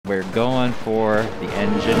We're going for the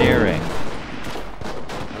engineering.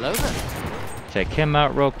 Hello there. Take him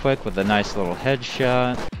out real quick with a nice little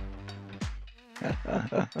headshot.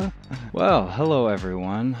 Well, hello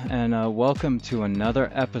everyone, and welcome to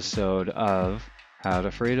another episode of How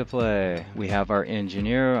to Free to Play. We have our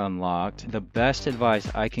engineer unlocked. The best advice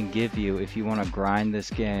I can give you if you want to grind this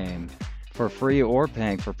game for free or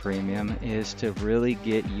paying for premium is to really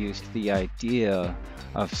get used to the idea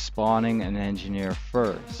of spawning an engineer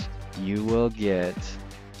first. You will get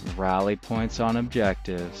rally points on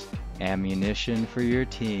objectives, ammunition for your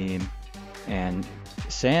team, and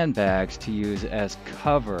sandbags to use as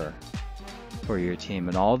cover for your team.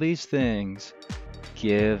 And all these things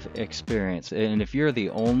give experience. And if you're the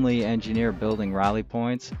only engineer building rally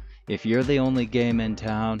points, if you're the only game in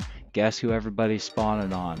town, guess who everybody's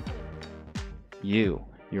spawning on? You,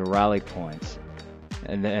 your rally points.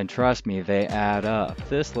 And trust me, they add up.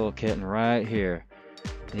 This little kitten right here,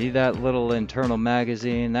 see that little internal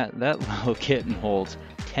magazine? That little kitten holds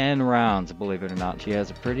 10 rounds, believe it or not. She has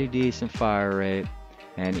a pretty decent fire rate,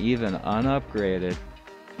 and even unupgraded,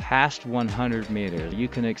 past 100 meters, you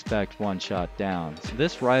can expect one shot down. So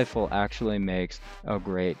this rifle actually makes a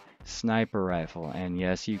great sniper rifle, and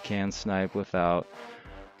yes, you can snipe without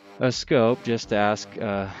a scope. Just ask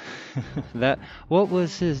that, what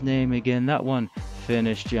was his name again? That one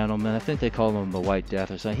Finnish gentleman, I think they call him the White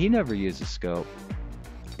Death or something. He never used a scope.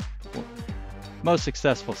 Most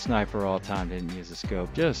successful sniper of all time didn't use a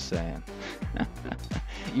scope, just saying.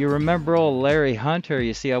 You remember old Larry Hunter?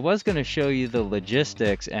 You see, I was going to show you the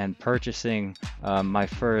logistics and purchasing my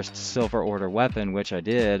first Silver Order weapon, which I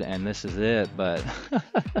did, and this is it, but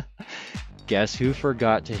guess who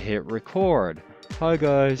forgot to hit record? Hi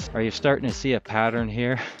guys. Are you starting to see a pattern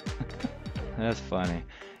here? That's funny.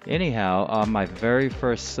 Anyhow, on my very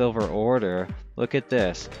first Silver Order, look at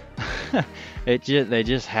this. They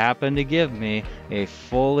just happened to give me a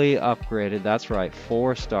fully upgraded, that's right,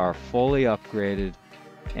 4-star, fully upgraded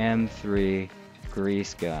M3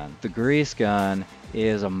 grease gun. The grease gun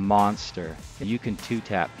is a monster. You can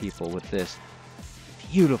two-tap people with this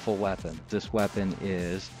beautiful weapon. This weapon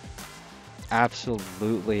is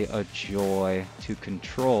absolutely a joy to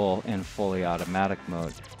control in fully automatic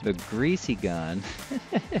mode. The greasy gun,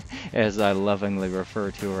 as I lovingly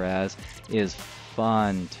refer to her as, is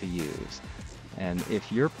fun to use. And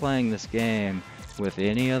if you're playing this game with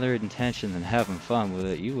any other intention than having fun with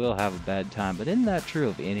it, you will have a bad time. But isn't that true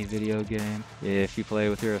of any video game? If you play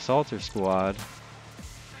with your assaulter squad,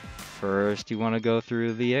 first you want to go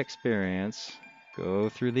through the experience.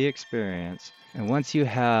 And once you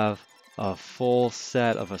have a full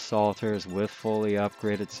set of assaulters with fully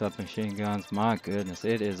upgraded submachine guns, my goodness,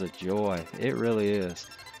 it is a joy. It really is.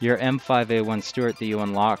 Your M5A1 Stuart that you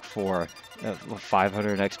unlock for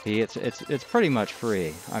 500 XP, it's pretty much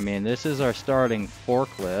free. I mean, this is our starting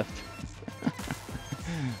forklift.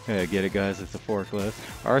 Yeah, get it guys, it's a forklift.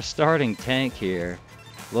 Our starting tank here,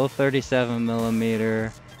 little 37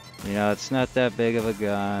 millimeter. You know, it's not that big of a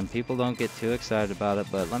gun. People don't get too excited about it,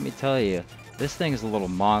 but let me tell you, this thing is a little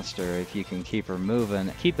monster if you can keep her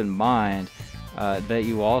moving. Keep in mind that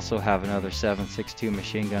you also have another 7.62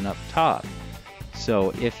 machine gun up top.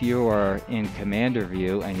 So if you are in commander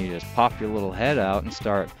view and you just pop your little head out and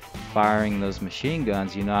start firing those machine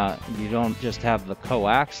guns, you don't just have the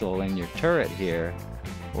coaxial in your turret here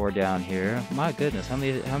or down here. My goodness, how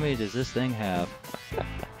many does this thing have?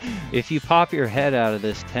 If you pop your head out of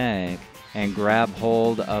this tank and grab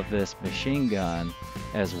hold of this machine gun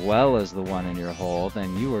as well as the one in your hold,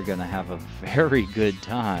 then you are going to have a very good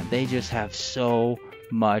time. They just have so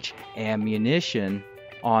much ammunition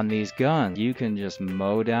on these guns. You can just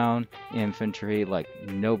mow down infantry like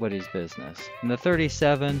nobody's business. And the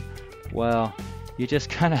 37, well, you just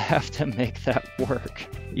kind of have to make that work.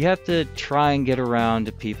 You have to try and get around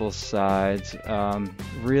to people's sides,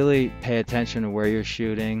 really pay attention to where you're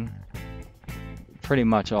shooting pretty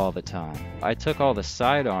much all the time. I took all the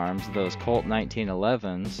sidearms, those Colt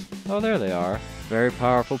 1911s. Oh, there they are. Very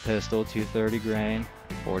powerful pistol, 230 grain,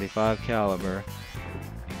 45 caliber.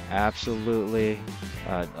 Absolutely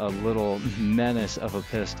a little menace of a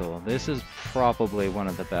pistol. This is probably one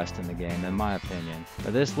of the best in the game, in my opinion.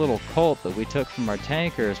 But this little Colt that we took from our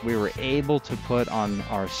tankers, we were able to put on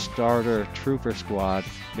our starter trooper squad,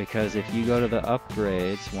 because if you go to the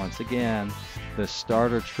upgrades, once again, the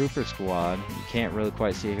starter trooper squad, you can't really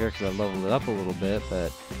quite see here because I leveled it up a little bit,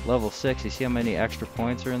 but level 6, you see how many extra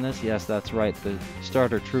points are in this? Yes, that's right, the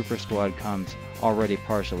starter trooper squad comes already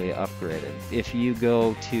partially upgraded. If you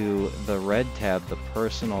go to the red tab, the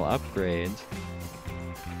personal upgrades,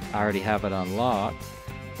 I already have it unlocked,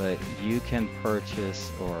 but you can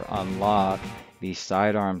purchase or unlock the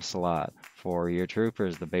sidearm slot for your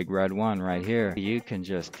troopers, the big red one right here. You can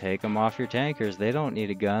just take them off your tankers. They don't need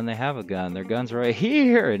a gun, they have a gun. Their gun's right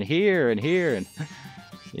here and here and here. And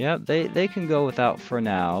yep, they can go without for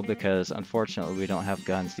now because unfortunately we don't have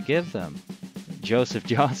guns to give them. Joseph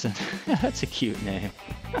Johnson, that's a cute name.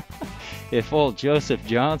 If old Joseph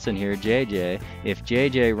Johnson here, JJ, if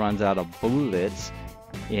JJ runs out of bullets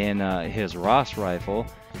in his Ross rifle,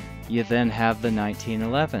 you then have the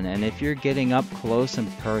 1911. And if you're getting up close and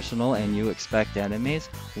personal and you expect enemies,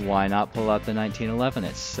 why not pull out the 1911?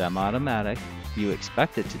 It's semi-automatic. You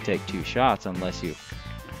expect it to take 2 shots unless you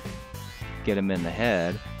get them in the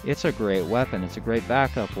head. It's a great weapon. It's a great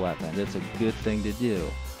backup weapon. It's a good thing to do,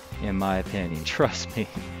 in my opinion. Trust me.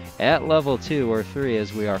 At level 2 or 3,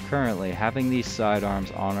 as we are currently, having these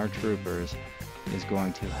sidearms on our troopers is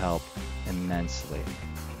going to help immensely.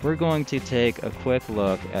 We're going to take a quick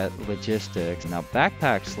look at logistics. Now,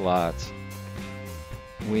 backpack slots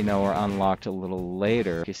we know are unlocked a little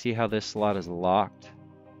later. You see how this slot is locked?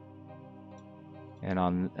 And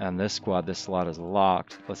on this squad, this slot is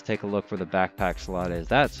locked. Let's take a look where the backpack slot is.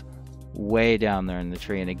 That's way down there in the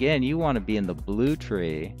tree. And again, you want to be in the blue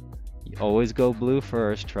tree. You always go blue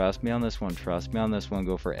first. Trust me on this one. Trust me on this one.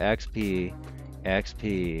 Go for XP,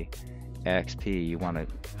 XP, XP. You want to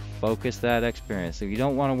focus that experience. So you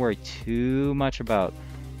don't want to worry too much about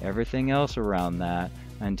everything else around that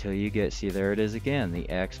until you get, see, there it is again, the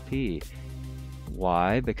XP.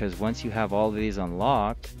 Why? Because once you have all of these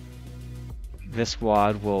unlocked, this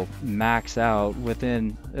squad will max out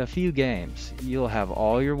within a few games. You'll have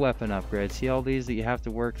all your weapon upgrades. See all these that you have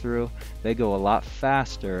to work through? They go a lot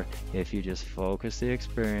faster if you just focus the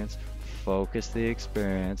experience,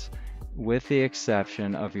 with the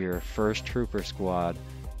exception of your first trooper squad,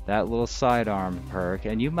 that little sidearm perk.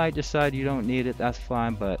 And you might decide you don't need it, that's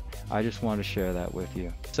fine, but I just want to share that with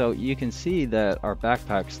you. So you can see that our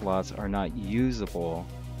backpack slots are not usable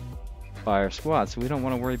by our squad, so we don't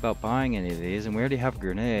want to worry about buying any of these. And we already have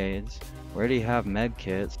grenades, we already have med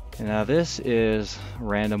kits. And now this is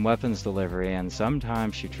random weapons delivery, and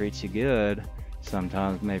sometimes she treats you good,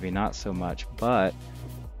 sometimes maybe not so much, but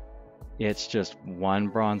it's just 1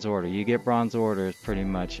 bronze order. You get bronze orders pretty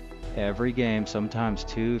much every game, sometimes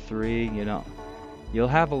 2, 3, you know. You'll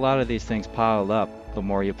have a lot of these things piled up the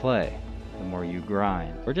more you play, the more you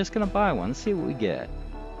grind. We're just gonna buy one, let's see what we get.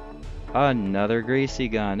 Another greasy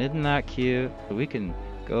gun, isn't that cute? We can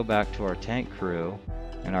go back to our tank crew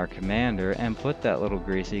and our commander and put that little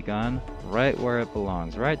greasy gun right where it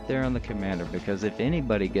belongs, right there on the commander, because if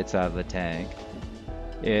anybody gets out of the tank,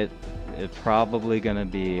 it's probably going to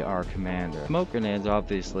be our commander. Smoke grenades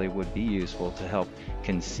obviously would be useful to help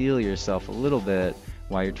conceal yourself a little bit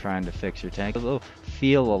while you're trying to fix your tank. It'll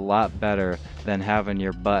feel a lot better than having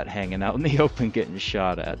your butt hanging out in the open getting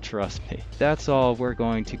shot at, trust me. That's all we're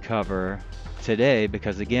going to cover today,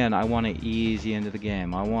 because again, I want to ease you into the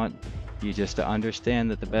game. I want you just to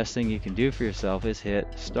understand that the best thing you can do for yourself is hit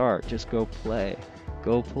start. Just go play.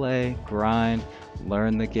 Go play, grind,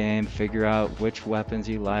 learn the game, figure out which weapons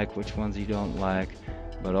you like, which ones you don't like,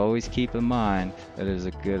 but always keep in mind that it is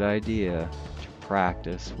a good idea to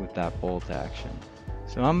practice with that bolt action.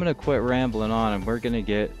 So I'm going to quit rambling on and we're going to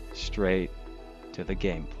get straight to the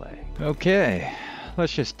gameplay. Okay,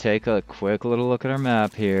 let's just take a quick little look at our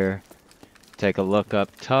map here. Take a look up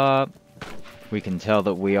top. We can tell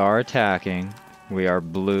that we are attacking. We are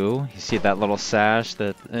blue. You see that little sash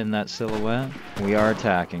that in that silhouette? We are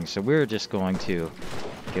attacking. So we're just going to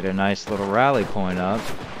get a nice little rally point up.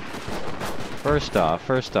 First off,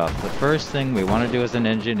 the first thing we want to do as an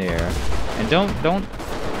engineer, and don't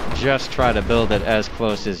just try to build it as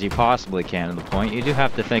close as you possibly can to the point. You do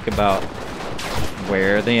have to think about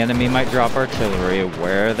where the enemy might drop artillery,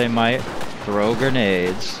 where they might throw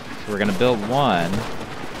grenades. So we're going to build one.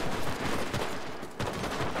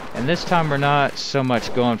 And this time we're not so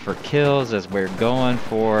much going for kills as we're going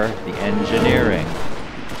for the engineering.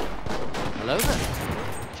 Hello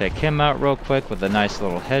there. Take him out real quick with a nice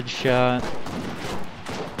little headshot.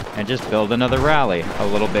 And just build another rally a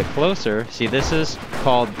little bit closer. See, this is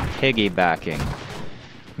called piggybacking.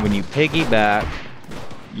 When you piggyback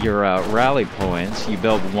your rally points, you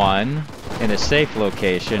build one in a safe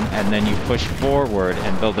location and then you push forward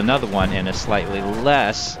and build another one in a slightly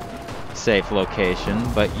less safe location,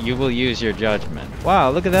 but you will use your judgment.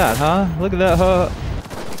 Wow, look at that, huh? Look at that, huh?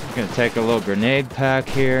 I'm gonna take a little grenade pack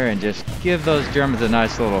here and just give those Germans a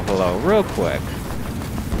nice little hello real quick.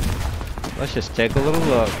 Let's just take a little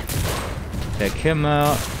look. Take him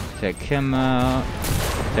out, take him out,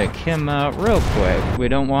 take him out real quick. We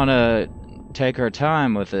don't want to take our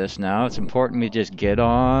time with this now. It's important we just get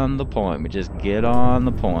on the point. We just get on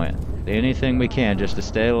the point. Anything we can just to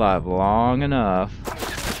stay alive long enough.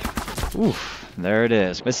 Oof, there it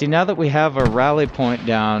is. But see, now that we have a rally point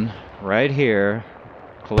down right here,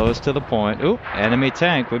 close to the point. Oop, enemy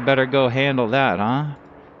tank. We better go handle that, huh?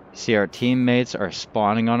 See, our teammates are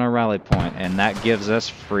spawning on our rally point, and that gives us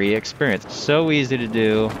free experience. So easy to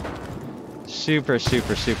do. Super,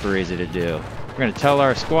 super, super easy to do. We're going to tell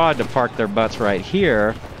our squad to park their butts right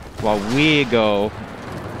here while we go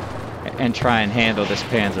and try and handle this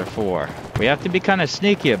Panzer IV. We have to be kind of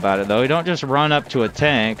sneaky about it, though. You don't just run up to a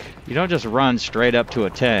tank. You don't just run straight up to a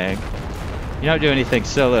tank. You don't do anything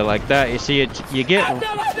silly like that. You see, you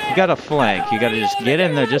got to flank. You got to just get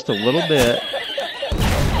in there just a little bit.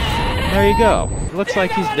 There you go. Looks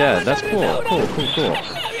like he's dead. That's cool. Cool, cool, cool.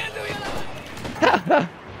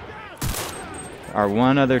 Our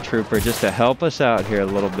one other trooper, just to help us out here a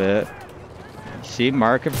little bit. See,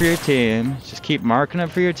 mark it for your team. Just keep marking it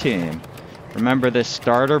for your team. Remember, this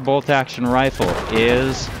starter bolt-action rifle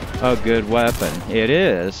is a good weapon. It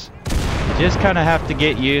is. You just kind of have to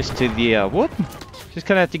get used to the, Just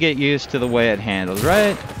kind of have to get used to the way it handles,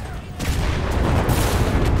 right?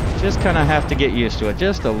 Just kind of have to get used to it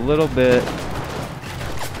just a little bit.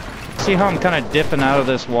 See how I'm kind of dipping out of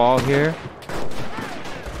this wall here?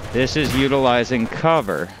 This is utilizing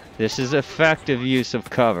cover. This is effective use of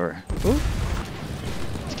cover. Ooh.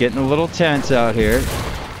 It's getting a little tense out here.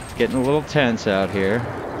 It's getting a little tense out here.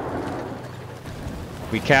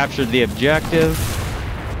 We captured the objective.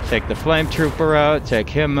 Take the flame trooper out. Take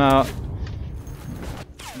him out.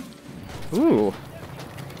 Ooh.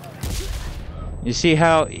 You see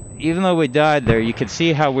how, even though we died there, you could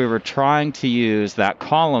see how we were trying to use that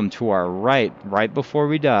column to our right before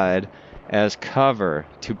we died, as cover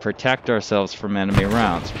to protect ourselves from enemy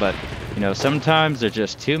rounds. But, you know, sometimes there's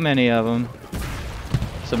just too many of them.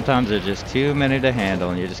 Sometimes there's just too many to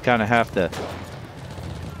handle, and you just kind of have to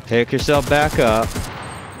pick yourself back up.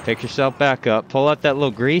 Pick yourself back up. Pull out that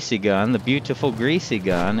little greasy gun, the beautiful greasy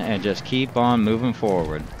gun, and just keep on moving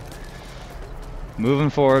forward. Moving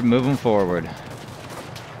forward, moving forward.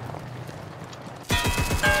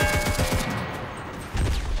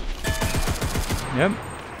 Yep.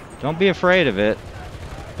 Don't be afraid of it.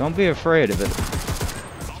 Don't be afraid of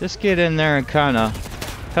it. Just get in there and kind of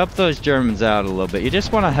help those Germans out a little bit. You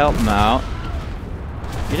just want to help them out.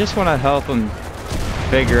 You just want to help them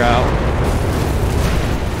figure out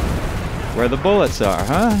where the bullets are,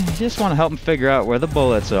 huh? You just want to help them figure out where the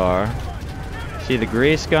bullets are. See the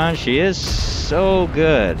grease gun? She is so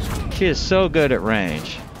good. She is so good at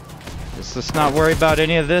range. Let's not worry about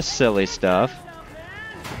any of this silly stuff.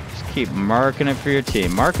 Keep marking it for your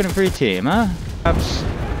team. Marking it for your team, huh? Oops.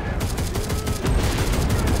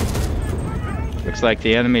 Looks like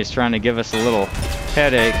the enemy is trying to give us a little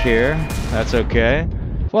headache here. That's okay.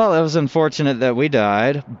 Well, it was unfortunate that we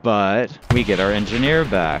died, but we get our engineer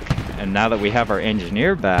back. And now that we have our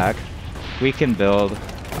engineer back, we can build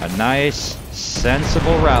a nice,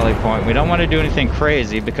 sensible rally point. We don't want to do anything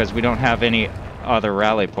crazy because we don't have any other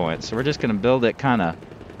rally points. So we're just going to build it kind of,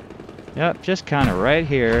 yep, just kind of right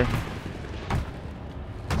here.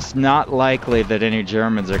 It's not likely that any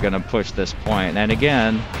Germans are going to push this point. And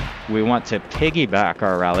again, we want to piggyback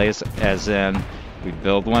our rallies, as in we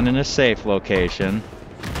build one in a safe location,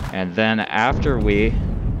 and then after we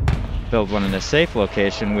build one in a safe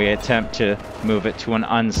location, we attempt to move it to an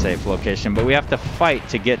unsafe location. But we have to fight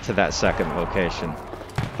to get to that second location.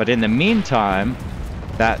 But in the meantime,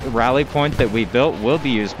 that rally point that we built will be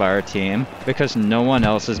used by our team because no one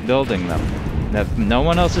else is building them. And if no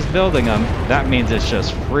one else is building them, that means it's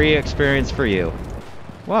just free experience for you.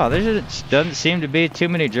 Wow, there just doesn't seem to be too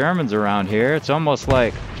many Germans around here. It's almost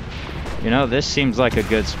like, you know, this seems like a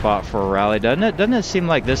good spot for a rally, doesn't it? Doesn't it seem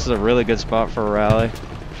like this is a really good spot for a rally?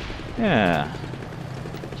 Yeah.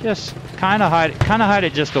 Just kind of hide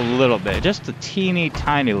it just a little bit, just a teeny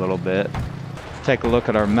tiny little bit. Take a look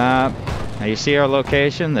at our map. Now you see our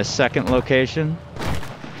location, the second location.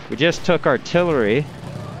 We just took artillery,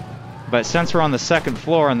 but since we're on the second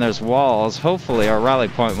floor and there's walls, hopefully our rally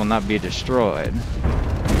point will not be destroyed.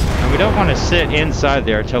 And we don't want to sit inside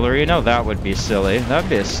the artillery. You know, that would be silly. That would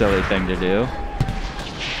be a silly thing to do.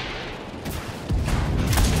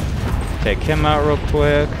 Take him out real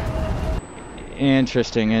quick.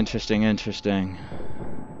 Interesting, interesting, interesting.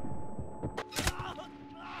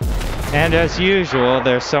 And as usual,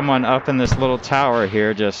 there's someone up in this little tower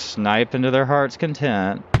here just sniping to their heart's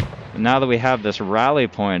content. And now that we have this rally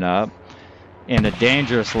point up in a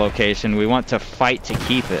dangerous location, we want to fight to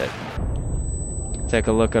keep it. Take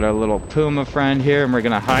a look at our little Puma friend here, and we're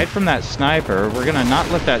gonna hide from that sniper. We're gonna not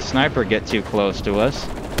let that sniper get too close to us.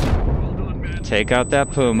 Take out that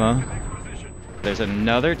Puma. There's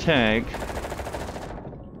another tank.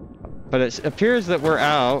 But it appears that we're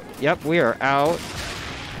out. Yep, we are out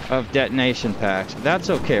of detonation packs. That's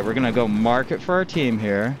okay. We're gonna go mark it for our team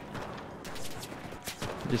here.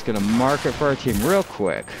 Just gonna mark it for our team real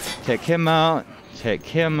quick. Take him out. Take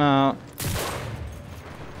him out.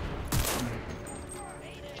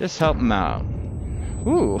 Just help him out.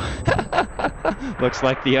 Ooh. Looks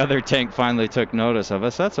like the other tank finally took notice of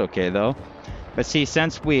us. That's okay though. But see,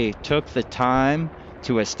 since we took the time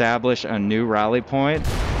to establish a new rally point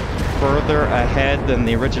further ahead than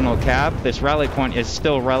the original cap, this rally point is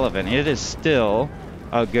still relevant. It is still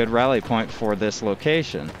a good rally point for this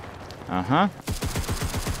location. Uh-huh.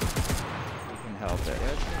 You can help it.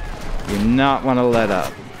 You do not want to let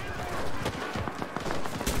up.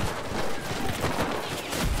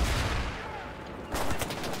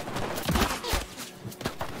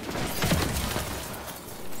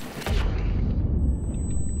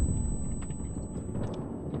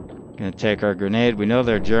 Gonna take our grenade. We know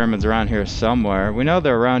there are Germans around here somewhere. We know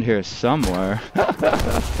they're around here somewhere.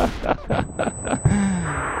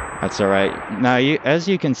 That's alright. Now, as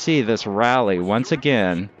you can see, this rally, once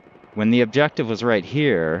again, when the objective was right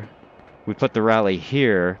here, we put the rally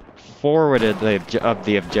here, forwarded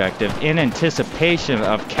the objective in anticipation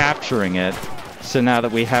of capturing it. So now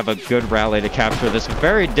that we have a good rally to capture this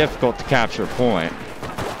very difficult to capture point.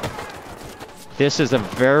 This is a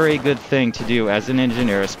very good thing to do as an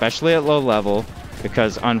engineer, especially at low level,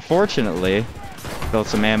 because unfortunately, built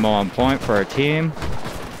some ammo on point for our team.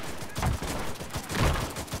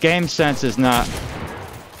 Game sense is not...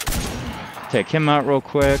 Take him out real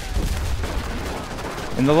quick.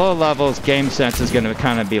 In the low levels, game sense is going to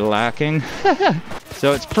kind of be lacking.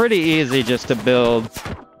 So it's pretty easy just to build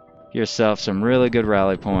yourself some really good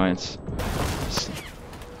rally points.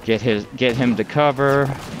 Get him to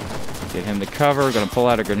cover. Get him to cover. We're going to pull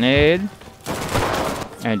out a grenade.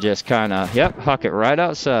 And just kind of, yep, huck it right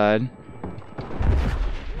outside.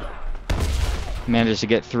 Managed to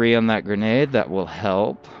get 3 on that grenade. That will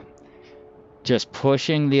help. Just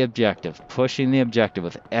pushing the objective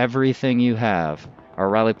with everything you have. Our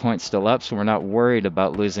rally point's still up, so we're not worried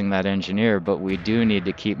about losing that engineer, but we do need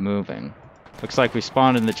to keep moving. Looks like we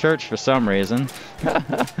spawned in the church for some reason.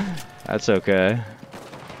 That's okay.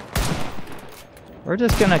 We're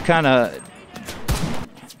just gonna kind of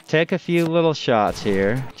take a few little shots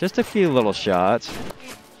here. Just a few little shots.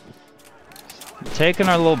 Taking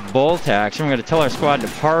our little bolt action, we're gonna tell our squad to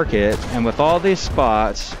park it, and with all these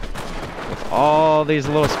spots, with all these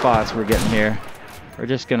little spots we're getting here, we're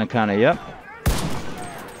just gonna kind of, yep.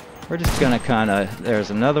 We're just gonna kind of,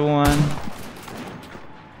 there's another one.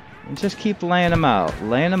 And just keep laying them out.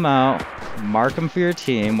 Laying them out. Mark them for your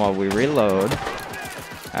team while we reload.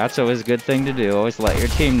 That's always a good thing to do. Always let your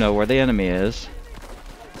team know where the enemy is.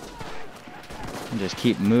 And just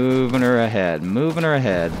keep moving her ahead. Moving her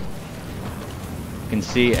ahead. You can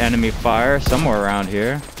see enemy fire somewhere around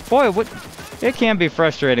here. Boy, it can be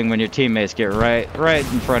frustrating when your teammates get right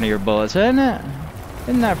in front of your bullets, isn't it?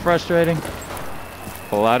 Isn't that frustrating?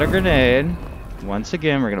 Pull out a grenade. Once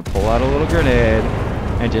again, we're going to pull out a little grenade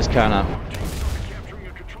and just kind of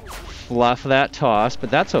fluff that toss, but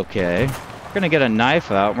that's okay. We're going to get a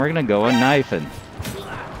knife out, and we're going to go a knifing.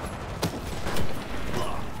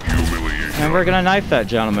 And we're going to knife that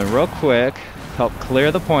gentleman real quick. Help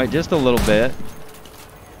clear the point just a little bit.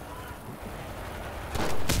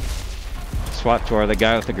 Swap to the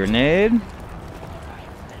guy with the grenade.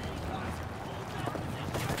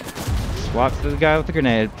 Swap to the guy with the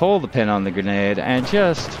grenade. Pull the pin on the grenade, and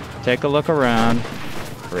just take a look around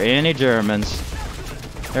for any Germans.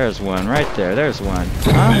 There's one right there. There's one.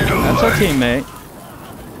 That's our teammate.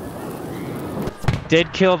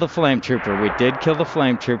 Did kill the flame trooper. We did kill the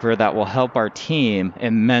flame trooper. That will help our team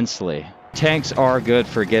immensely. Tanks are good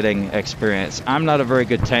for getting experience. I'm not a very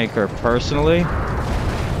good tanker personally,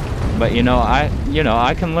 but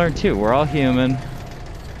I can learn too. We're all human.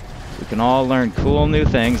 We can all learn cool new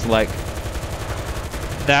things like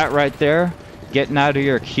that right there. Getting out of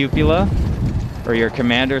your cupola or your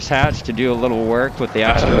commander's hatch to do a little work with the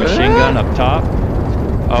actual machine gun up top.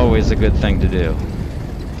 Always a good thing to do.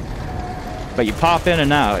 But you pop in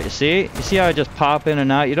and out. You see how I just pop in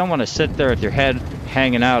and out? You don't want to sit there with your head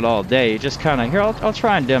hanging out all day. You just kind of, here, I'll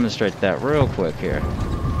try and demonstrate that real quick here.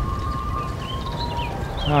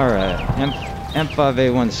 Alright,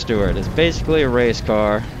 M5A1 Stuart is basically a race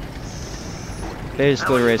car.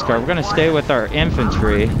 Basically a race car. We're going to stay with our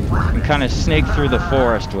infantry and kind of sneak through the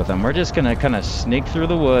forest with them. We're just going to kind of sneak through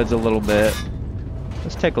the woods a little bit.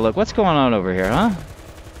 Let's take a look. What's going on over here, huh?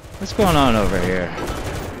 What's going on over here?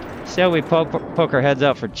 See how we poke our heads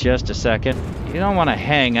out for just a second? You don't want to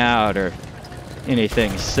hang out or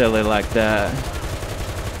anything silly like that.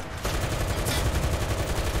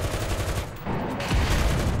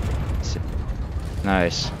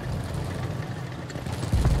 Nice.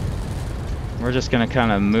 We're just gonna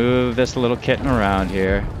kind of move this little kitten around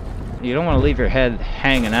here. You don't want to leave your head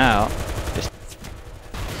hanging out. Just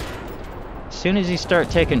as soon as you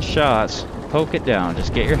start taking shots, poke it down.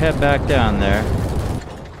 Just get your head back down there.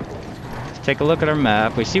 Let's take a look at our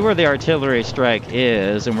map. We see where the artillery strike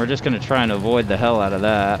is, and we're just gonna try and avoid the hell out of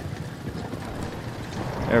that.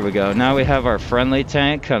 There we go. Now we have our friendly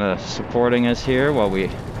tank kind of supporting us here while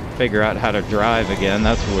we figure out how to drive again.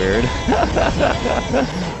 That's weird.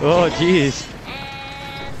 Oh, jeez.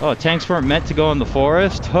 Oh, tanks weren't meant to go in the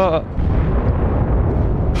forest? Huh.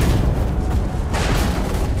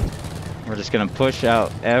 We're just gonna push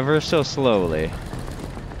out ever so slowly,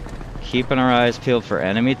 keeping our eyes peeled for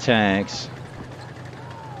enemy tanks.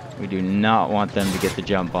 We do not want them to get the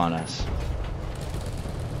jump on us.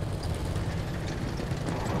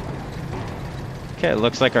 Okay, it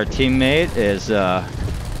looks like our teammate is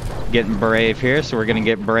getting brave here, so we're gonna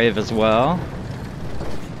get brave as well.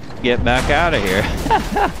 Get back out of here.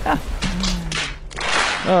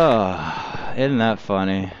 Oh, isn't that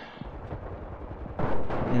funny?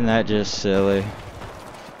 Isn't that just silly?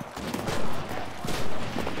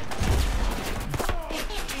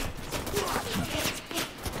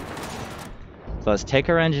 So let's take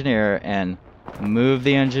our engineer and move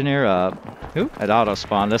the engineer up. Oop, it auto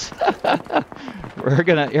spawned us.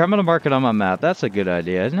 Here, I'm gonna mark it on my map. That's a good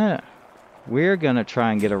idea, isn't it? We're gonna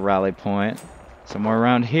try and get a rally point somewhere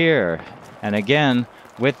around here. And again,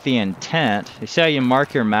 with the intent, you see how you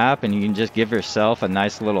mark your map and you can just give yourself a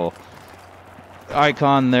nice little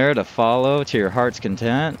icon there to follow to your heart's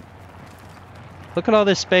content. Look at all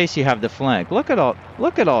this space you have to flank. Look at all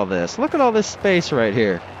this. Look at all this space right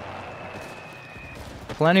here.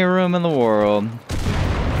 Plenty of room in the world.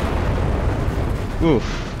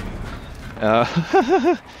 Oof.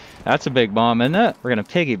 That's a big bomb, isn't it? We're gonna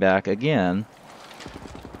piggyback again.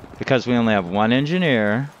 Because we only have one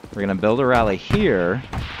engineer, we're gonna build a rally here,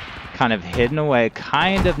 kind of hidden away,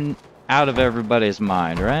 kind of out of everybody's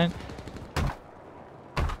mind, right?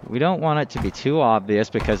 We don't want it to be too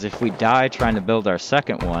obvious, because if we die trying to build our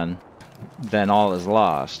second one, then all is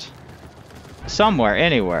lost. Somewhere,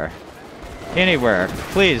 anywhere. Anywhere.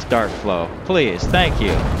 Please, dart flow. Please, thank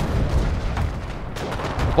you.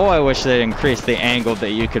 Boy, I wish they'd increase the angle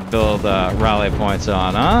that you could build rally points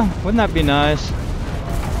on, huh? Wouldn't that be nice?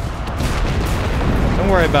 Don't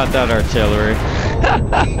worry about that artillery.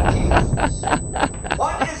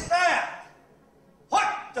 What is that? What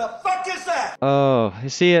the fuck is that? Oh, you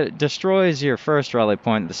see, it destroys your first rally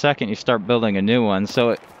point the second you start building a new one.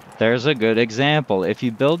 So there's a good example. If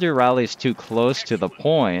you build your rallies too close to the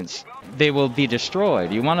points, they will be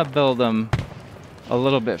destroyed. You want to build them a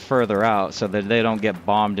little bit further out so that they don't get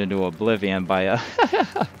bombed into oblivion by a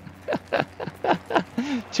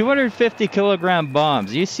 250 kilogram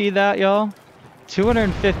bombs. You see that, y'all?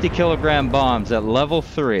 250 kilogram bombs at level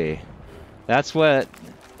 3. That's what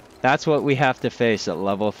we have to face at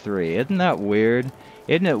level 3. Isn't that weird?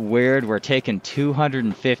 Isn't it weird we're taking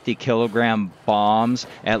 250 kilogram bombs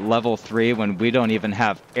at level 3 when we don't even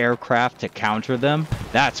have aircraft to counter them?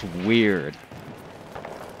 That's weird.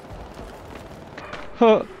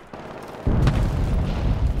 Huh.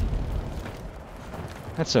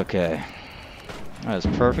 That's okay. That is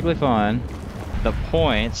perfectly fine. The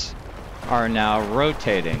points are now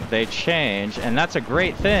rotating. They change, and that's a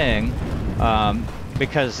great thing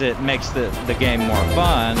because it makes the game more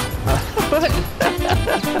fun.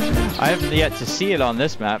 I haven't yet to see it on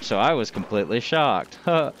this map, so I was completely shocked.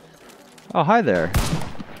 Oh, hi there.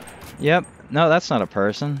 Yep. No, that's not a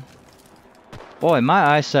person. Boy,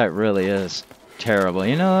 my eyesight really is terrible.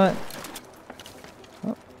 You know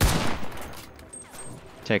what? Oh.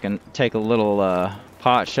 Take a little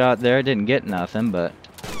pot shot there. Didn't get nothing, but...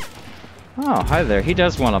 Oh, hi there. He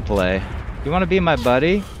does want to play. You want to be my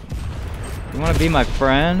buddy? You want to be my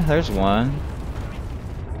friend? There's one.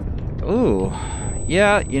 Ooh.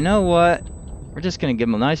 Yeah, you know what? We're just going to give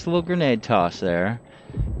him a nice little grenade toss there.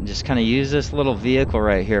 And just kind of use this little vehicle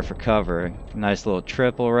right here for cover. Nice little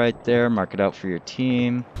triple right there. Mark it out for your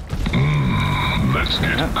team. Let's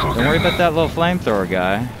get cooking. Don't worry about that little flamethrower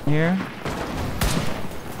guy here.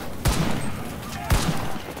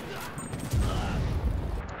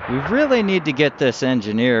 We really need to get this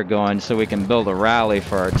engineer going so we can build a rally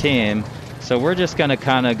for our team. So we're just going to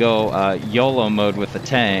kind of go YOLO mode with the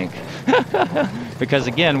tank. Because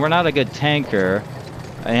again, we're not a good tanker.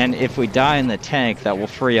 And if we die in the tank, that will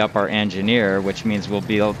free up our engineer, which means we'll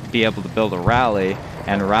be able to build a rally,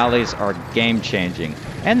 and rallies are game-changing.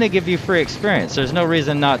 And they give you free experience. There's no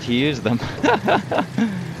reason not to use them.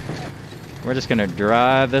 We're just gonna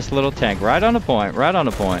drive this little tank right on the point, right on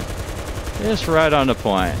the point. Just right on the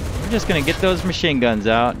point. We're just gonna get those machine guns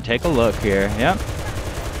out and take a look here. Yep.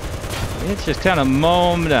 It's just kind of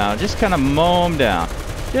mow them down. Just kind of mow them down.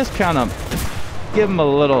 Just kind of give them a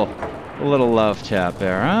little love tap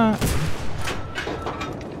there, huh?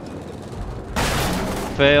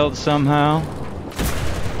 Failed somehow.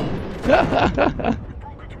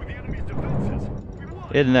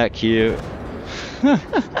 Isn't that cute?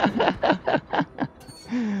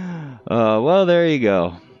 Well, there you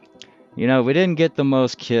go. You know, we didn't get the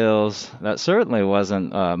most kills. That certainly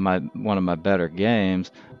wasn't one of my better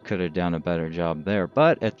games. Could have done a better job there.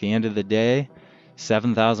 But at the end of the day,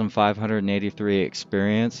 7,583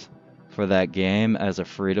 experience for that game as a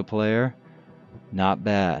free-to-player. Not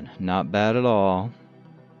bad. Not bad at all.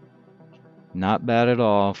 Not bad at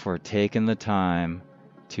all for taking the time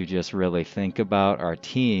to just really think about our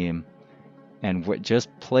team and just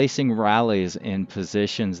placing rallies in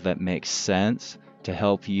positions that make sense to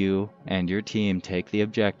help you and your team take the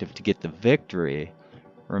objective to get the victory.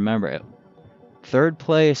 Remember, third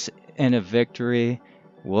place in a victory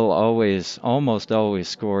will almost always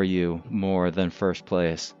score you more than first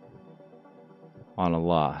place on a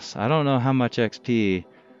loss. I don't know how much XP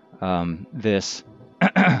this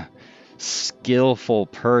skillful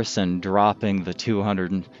person dropping the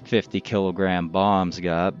 250 kilogram bombs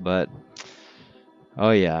got, but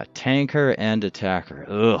oh yeah, tanker and attacker.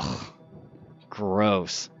 Ugh,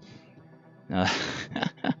 gross.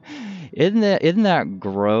 Isn't that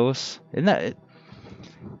gross?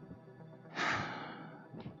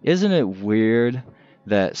 Isn't it weird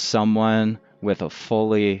that someone with a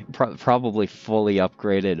probably fully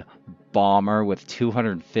upgraded bomber with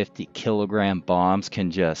 250 kilogram bombs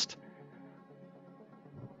can just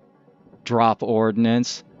drop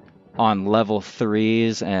ordnance on level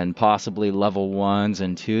 3s and possibly level 1s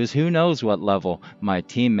and 2s. Who knows what level my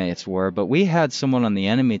teammates were, but we had someone on the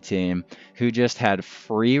enemy team who just had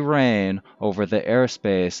free reign over the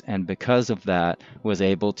airspace, and because of that was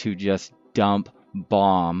able to just dump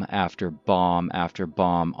bomb after bomb after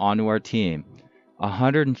bomb onto our team.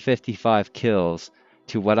 155 kills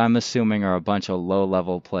to what I'm assuming are a bunch of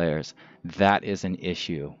low-level players. That is an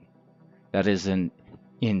issue. That is an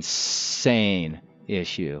insane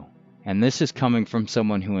issue. And this is coming from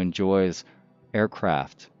someone who enjoys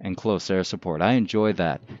aircraft and close air support. I enjoy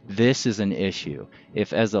that. This is an issue.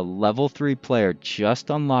 If as a level 3 player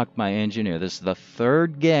just unlocked my engineer, this is the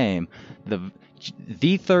third game, the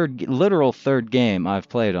literal third game I've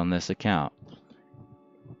played on this account.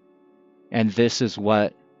 And this is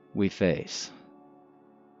what we face.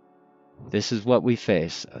 This is what we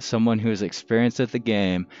face. Someone who is experienced at the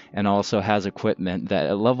game and also has equipment that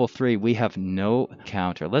at level 3 we have no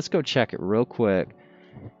counter. Let's go check it real quick.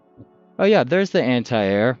 Oh yeah, there's the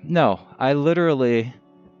anti-air. No, I literally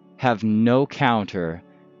have no counter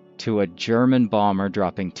to a German bomber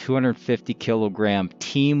dropping 250 kilogram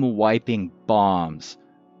team wiping bombs.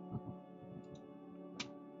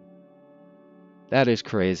 That is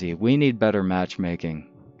crazy. We need better matchmaking.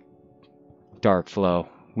 Dark Flow.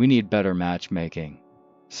 We need better matchmaking.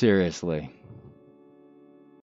 Seriously.